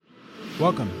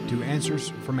Welcome to Answers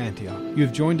from Antioch. You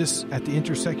have joined us at the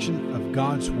intersection of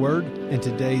God's Word and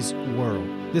today's world.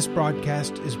 This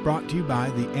broadcast is brought to you by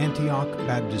the Antioch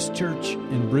Baptist Church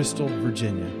in Bristol,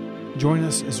 Virginia. Join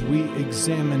us as we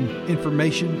examine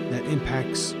information that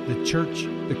impacts the church,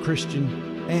 the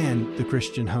Christian, and the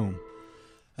Christian home.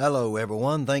 Hello,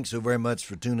 everyone. Thanks so very much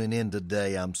for tuning in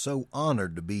today. I'm so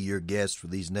honored to be your guest for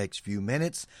these next few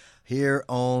minutes here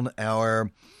on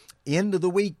our End of the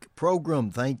Week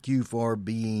program. Thank you for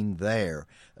being there.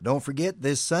 Don't forget,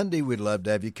 this Sunday, we'd love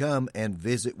to have you come and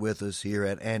visit with us here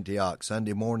at Antioch.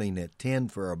 Sunday morning at 10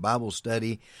 for our Bible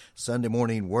study, Sunday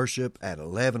morning worship at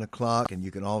 11 o'clock, and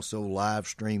you can also live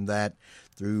stream that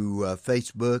through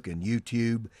Facebook and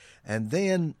YouTube. And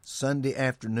then Sunday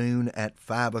afternoon at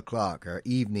 5 o'clock, our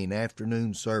evening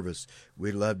afternoon service.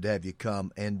 We'd love to have you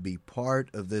come and be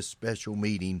part of this special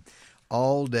meeting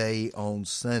all day on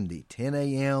Sunday, 10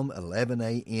 a.m., 11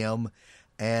 a.m.,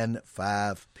 and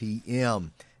 5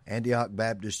 p.m. Antioch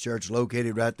Baptist Church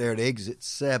located right there at Exit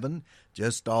 7,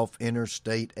 just off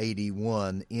Interstate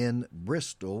 81 in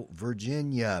Bristol,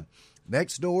 Virginia.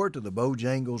 Next door to the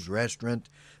Bojangles Restaurant,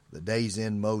 the Days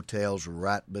Inn Motel's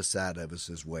right beside of us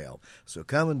as well. So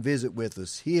come and visit with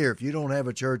us here. If you don't have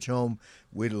a church home,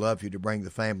 we'd love for you to bring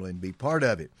the family and be part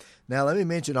of it. Now, let me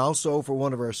mention also for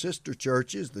one of our sister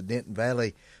churches, the Denton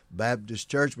Valley Baptist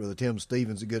Church, Brother Tim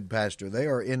Stevens, a good pastor. They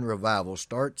are in revival.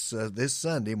 Starts this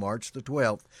Sunday, March the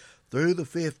 12th, through the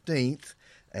 15th.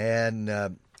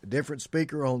 And different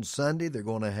speaker on Sunday. They're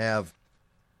going to have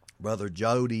Brother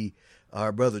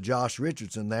Josh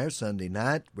Richardson there Sunday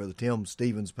night, Brother Tim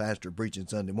Stevens, pastor, preaching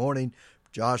Sunday morning,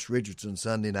 Josh Richardson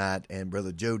Sunday night, and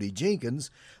Brother Jody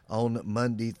Jenkins on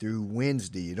Monday through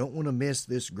Wednesday. You don't want to miss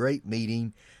this great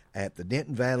meeting at the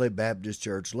Denton Valley Baptist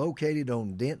Church, located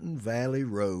on Denton Valley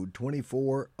Road,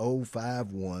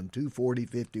 24051,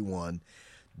 24051,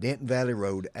 Denton Valley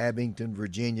Road, Abington,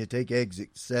 Virginia. Take exit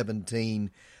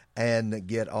 17 and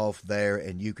get off there,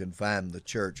 and you can find the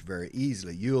church very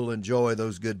easily. You'll enjoy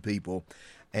those good people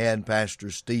and Pastor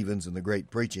Stevens and the great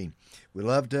preaching. We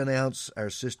love to announce our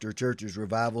sister churches'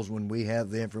 revivals when we have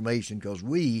the information, because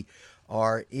we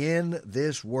are in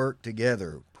this work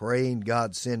together, praying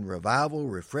God send revival,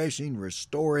 refreshing,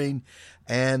 restoring,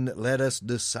 and let us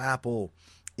disciple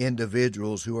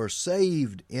individuals who are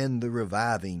saved in the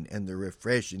reviving and the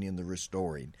refreshing and the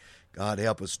restoring. God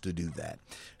help us to do that.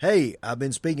 Hey, I've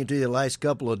been speaking to you the last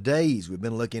couple of days. We've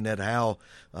been looking at how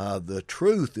the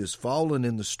truth is fallen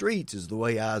in the streets, is the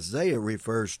way Isaiah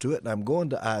refers to it. And I'm going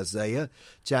to Isaiah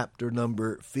chapter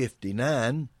number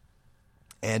 59.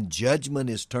 And judgment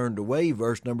is turned away,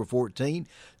 verse number 14.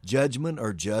 Judgment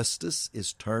or justice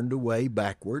is turned away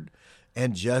backward,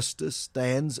 and justice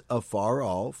stands afar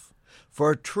off.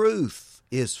 For truth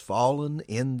is fallen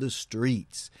in the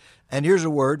streets. And here's a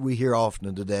word we hear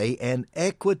often today: and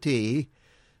equity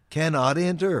cannot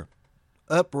enter.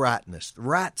 Uprightness,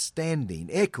 right standing,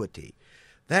 equity.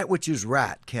 That which is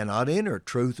right cannot enter.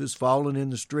 Truth is fallen in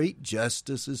the street.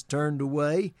 Justice is turned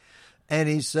away. And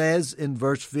he says in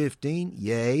verse 15,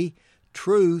 yea,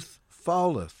 truth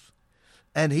falleth.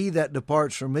 And he that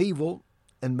departs from evil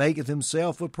and maketh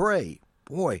himself a prey.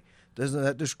 Boy, doesn't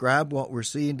that describe what we're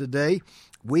seeing today?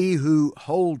 We who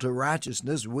hold to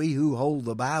righteousness, we who hold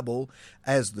the Bible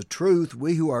as the truth,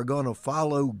 we who are going to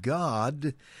follow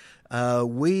God,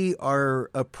 we are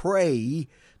a prey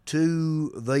to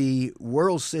the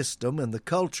world system and the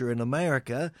culture in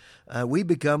America. We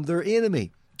become their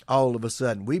enemy all of a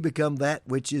sudden. We become that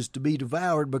which is to be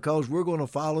devoured because we're going to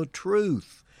follow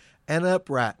truth and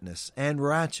uprightness and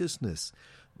righteousness.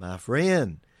 My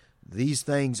friend, these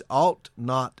things ought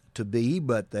not to be,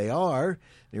 but they are.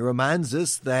 It reminds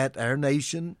us that our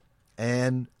nation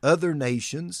and other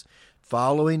nations,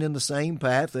 following in the same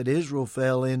path that Israel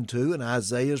fell into, and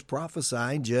Isaiah's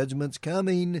prophesying judgment's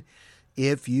coming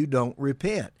if you don't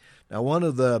repent. Now, one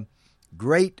of the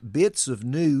great bits of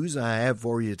news I have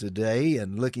for you today,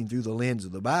 and looking through the lens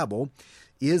of the Bible,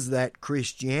 is that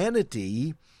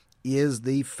Christianity is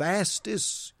the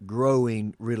fastest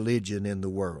growing religion in the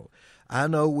world. I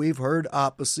know we've heard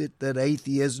opposite, that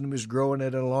atheism is growing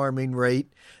at an alarming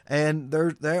rate, and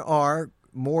there are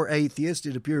more atheists,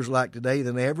 it appears like today,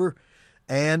 than ever,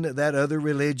 and that other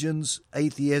religions,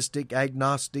 atheistic,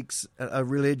 agnostics,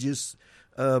 religious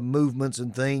movements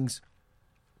and things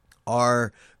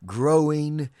are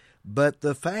growing, but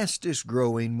the fastest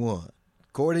growing one,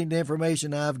 according to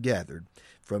information I've gathered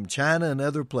from China and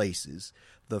other places,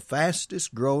 the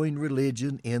fastest growing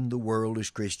religion in the world is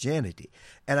Christianity.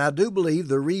 And I do believe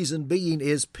the reason being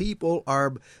is people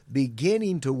are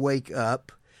beginning to wake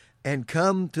up and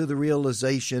come to the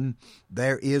realization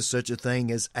there is such a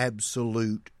thing as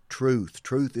absolute truth.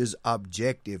 Truth is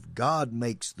objective. God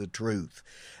makes the truth,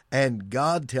 and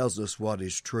God tells us what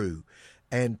is true,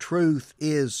 and truth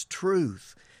is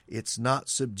truth. It's not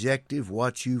subjective,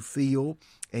 what you feel.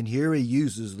 And here he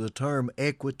uses the term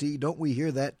equity. Don't we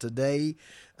hear that today?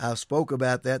 I spoke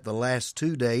about that the last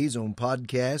 2 days on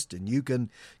podcast, and you can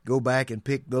go back and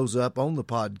pick those up on the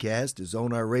podcast. It's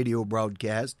on our radio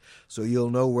broadcast, so you'll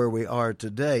know where we are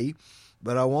today.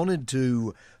 But I wanted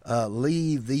to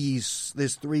leave this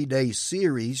 3-day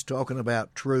series talking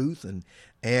about truth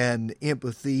and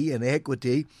empathy and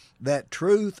equity, that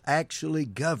truth actually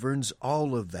governs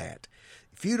all of that.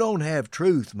 If you don't have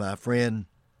truth, my friend,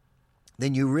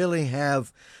 then you really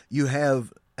have,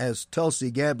 as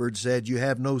Tulsi Gabbard said, you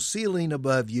have no ceiling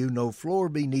above you, no floor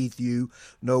beneath you,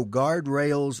 no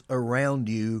guardrails around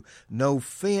you, no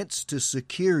fence to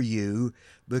secure you,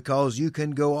 because you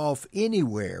can go off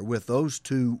anywhere with those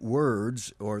 2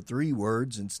 words or 3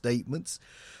 words and statements.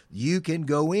 You can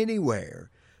go anywhere,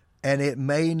 and it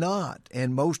may not,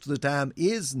 and most of the time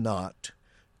is not,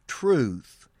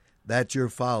 truth that you're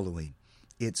following.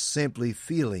 It's simply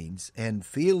feelings, and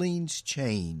feelings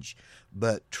change.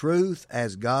 But truth,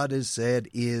 as God has said,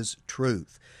 is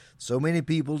truth. So many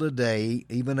people today,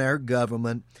 even our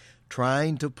government,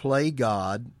 trying to play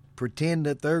God, pretend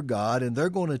that they're God, and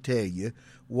they're going to tell you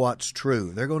what's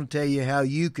true. They're going to tell you how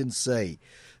you can say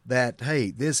that, hey,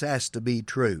 this has to be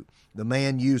true. The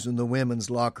man using the women's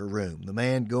locker room, the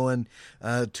man going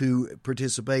to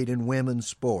participate in women's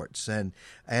sports, and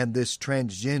this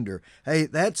transgender. Hey,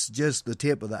 that's just the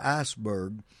tip of the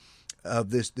iceberg of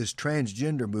this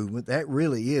transgender movement. That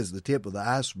really is the tip of the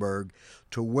iceberg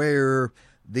to where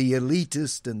the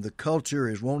elitist and the culture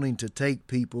is wanting to take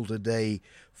people today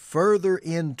further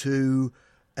into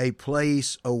a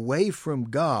place away from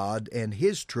God and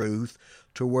His truth,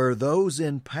 to where those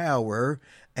in power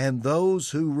and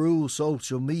those who rule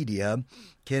social media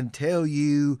can tell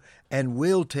you and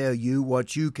will tell you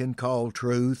what you can call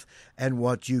truth and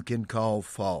what you can call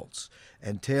false,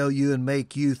 and tell you and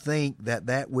make you think that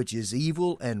that which is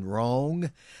evil and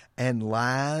wrong and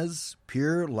lies,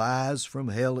 pure lies from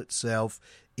hell itself,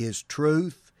 is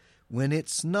truth when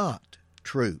it's not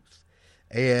truth.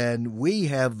 And we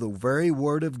have the very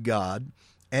Word of God,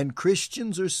 and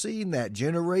Christians are seeing that.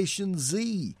 Generation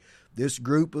Z, this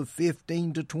group of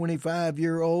 15 to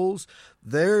 25-year-olds,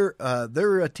 they're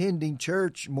attending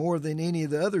church more than any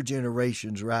of the other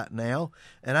generations right now,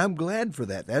 and I'm glad for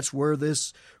that. That's where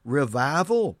this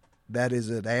revival that is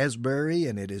at Asbury,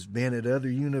 and it has been at other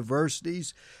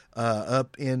universities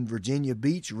up in Virginia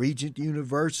Beach, Regent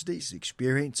Universities,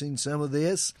 experiencing some of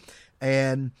this.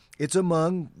 And it's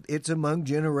among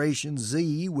Generation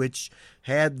Z, which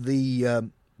had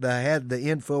the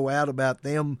info out about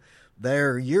them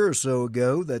there a year or so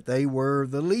ago that they were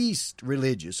the least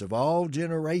religious of all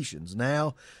generations.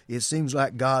 Now it seems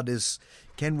like God is,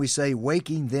 can we say,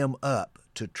 waking them up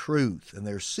to truth, and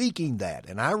they're seeking that,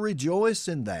 and I rejoice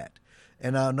in that,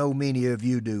 and I know many of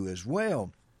you do as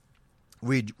well.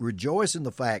 We rejoice in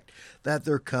the fact that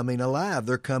they're coming alive.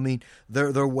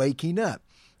 They're waking up.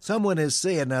 Someone has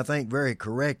said, and I think very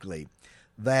correctly,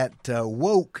 that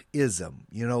wokeism,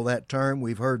 you know that term,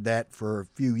 we've heard that for a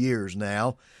few years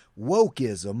now,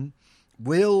 wokeism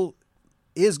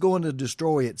is going to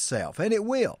destroy itself, and it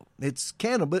will. It's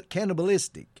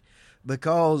cannibalistic,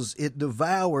 because it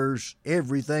devours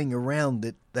everything around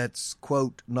it that's,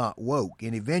 quote, not woke,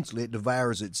 and eventually it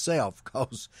devours itself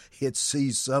because it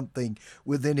sees something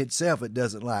within itself it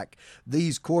doesn't like.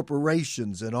 These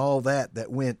corporations and all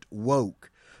that went woke.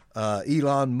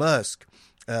 Elon Musk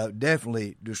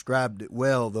definitely described it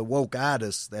well, the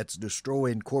wokeitis that's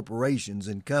destroying corporations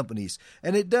and companies.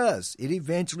 And it does. It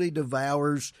eventually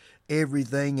devours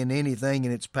everything and anything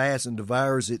in its path and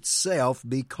devours itself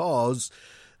because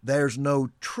there's no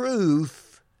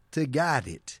truth to guide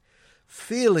it.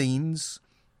 Feelings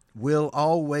will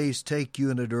always take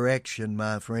you in a direction,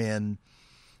 my friend,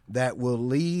 that will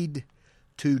lead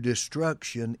to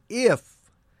destruction if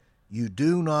you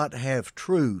do not have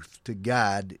truth to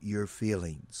guide your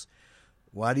feelings.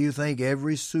 Why do you think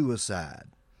every suicide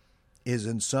is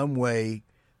in some way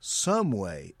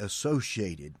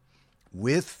associated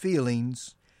with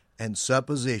feelings and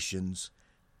suppositions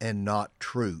and not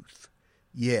truth?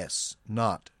 Yes,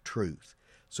 not truth.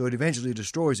 So it eventually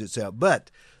destroys itself.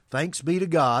 But thanks be to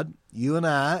God, you and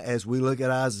I, as we look at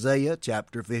Isaiah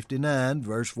chapter 59,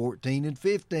 verse 14 and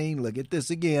 15, look at this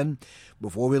again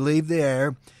before we leave the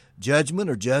air. Judgment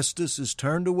or justice is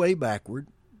turned away backward.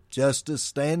 Justice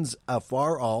stands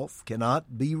afar off,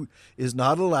 is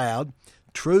not allowed.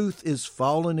 Truth is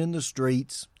fallen in the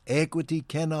streets. Equity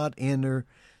cannot enter.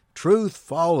 Truth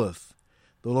falleth.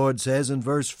 The Lord says in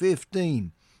verse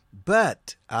 15,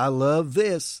 but I love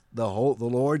this, the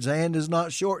Lord's hand is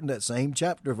not shortened, that same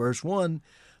chapter, verse 1,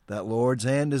 that Lord's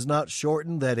hand is not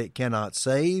shortened that it cannot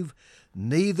save,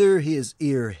 neither his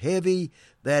ear heavy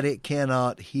that it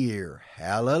cannot hear.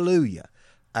 Hallelujah.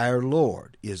 Our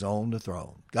Lord is on the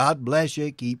throne. God bless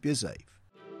you. Keep you safe.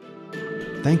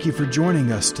 Thank you for joining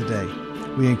us today.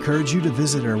 We encourage you to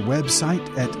visit our website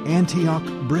at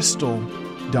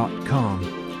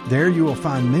AntiochBristol.com. There you will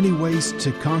find many ways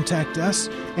to contact us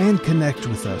and connect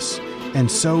with us,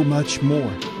 and so much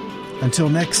more. Until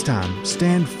next time,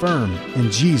 stand firm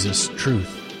in Jesus'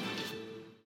 truth.